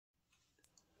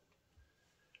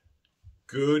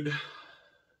Good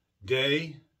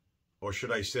day, or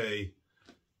should I say,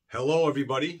 hello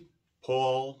everybody.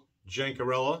 Paul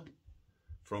Jancarella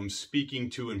from Speaking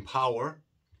to Empower.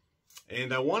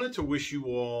 And I wanted to wish you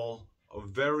all a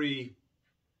very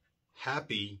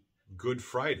happy Good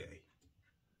Friday.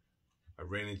 I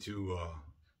ran into a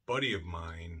buddy of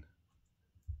mine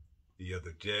the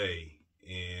other day,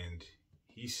 and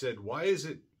he said, "Why is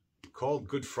it called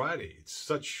Good Friday? It's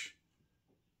such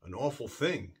an awful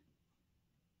thing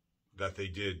that they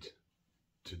did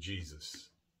to Jesus."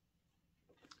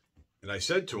 And I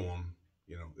said to him,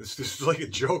 this is like a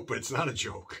joke, but it's not a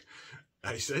joke.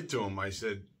 I said to him,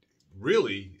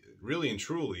 really and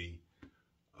truly,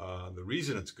 the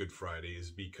reason it's Good Friday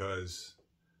is because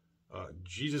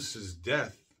Jesus'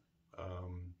 death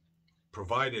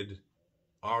provided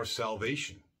our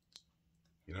salvation.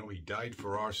 He died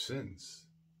for our sins.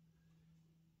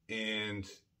 And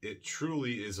it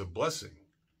truly is a blessing.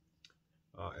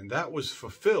 And that was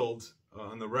fulfilled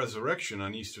on the resurrection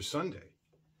on Easter Sunday.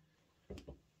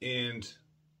 And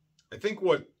I think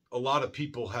what a lot of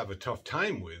people have a tough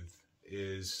time with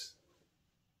is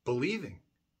believing.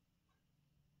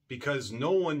 Because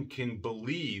no one can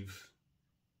believe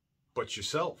but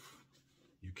yourself.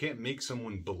 You can't make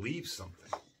someone believe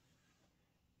something.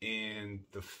 And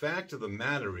the fact of the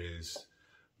matter is,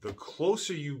 the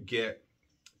closer you get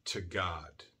to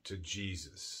God, to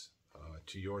Jesus,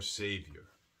 to your Savior,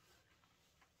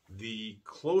 the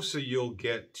closer you'll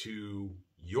get to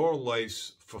your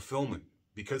life's fulfillment.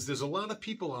 Because there's a lot of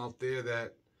people out there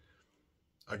that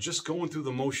are just going through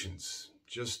the motions,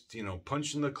 just,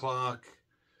 punching the clock,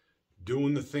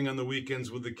 doing the thing on the weekends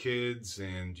with the kids,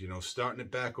 and, starting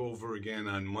it back over again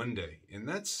on Monday. And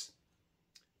that's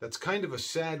kind of a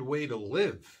sad way to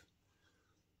live.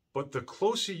 But the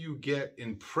closer you get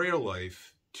in prayer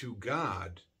life to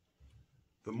God,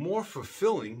 the more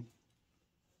fulfilling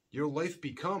your life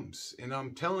becomes. And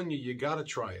I'm telling you, you got to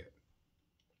try it.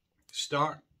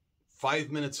 Start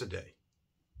 5 minutes a day.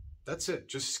 That's it.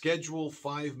 Just schedule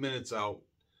 5 minutes out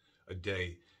a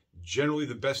day. Generally,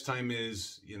 the best time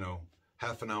is,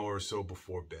 half an hour or so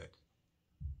before bed.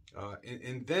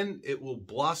 And then it will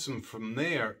blossom from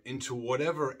there into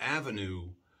whatever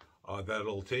avenue that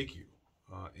it'll take you.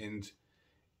 And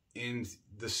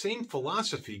the same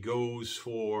philosophy goes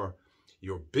for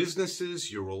your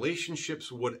businesses, your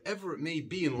relationships, whatever it may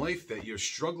be in life that you're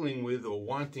struggling with or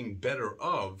wanting better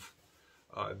of,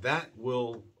 that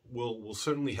will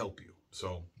certainly help you.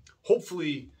 So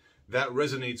hopefully that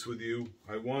resonates with you.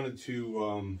 I wanted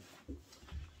to,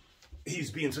 he's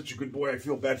being such a good boy, I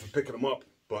feel bad for picking him up,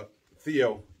 but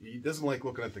Theo, he doesn't like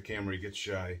looking at the camera, he gets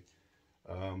shy,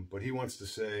 but he wants to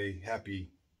say happy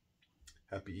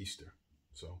Easter.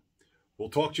 So we'll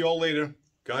talk to you all later.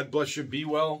 God bless you. Be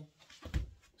well.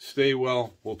 Stay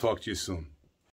well. We'll talk to you soon.